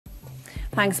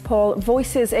Thanks, Paul.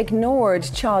 Voices ignored.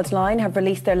 Childline have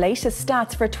released their latest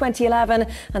stats for 2011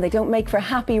 and they don't make for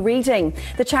happy reading.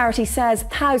 The charity says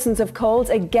thousands of calls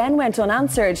again went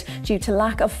unanswered due to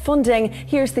lack of funding.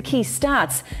 Here's the key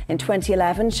stats. In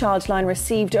 2011, Childline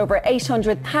received over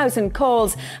 800,000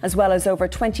 calls, as well as over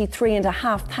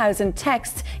 23,500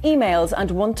 texts, emails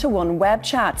and one-to-one web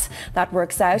chats. That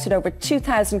works out at over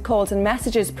 2,000 calls and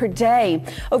messages per day.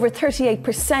 Over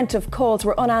 38% of calls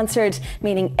were unanswered,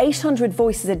 meaning 800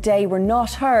 voices a day were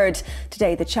not heard.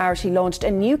 Today, the charity launched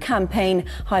a new campaign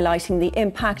highlighting the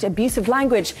impact abusive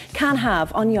language can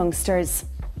have on youngsters.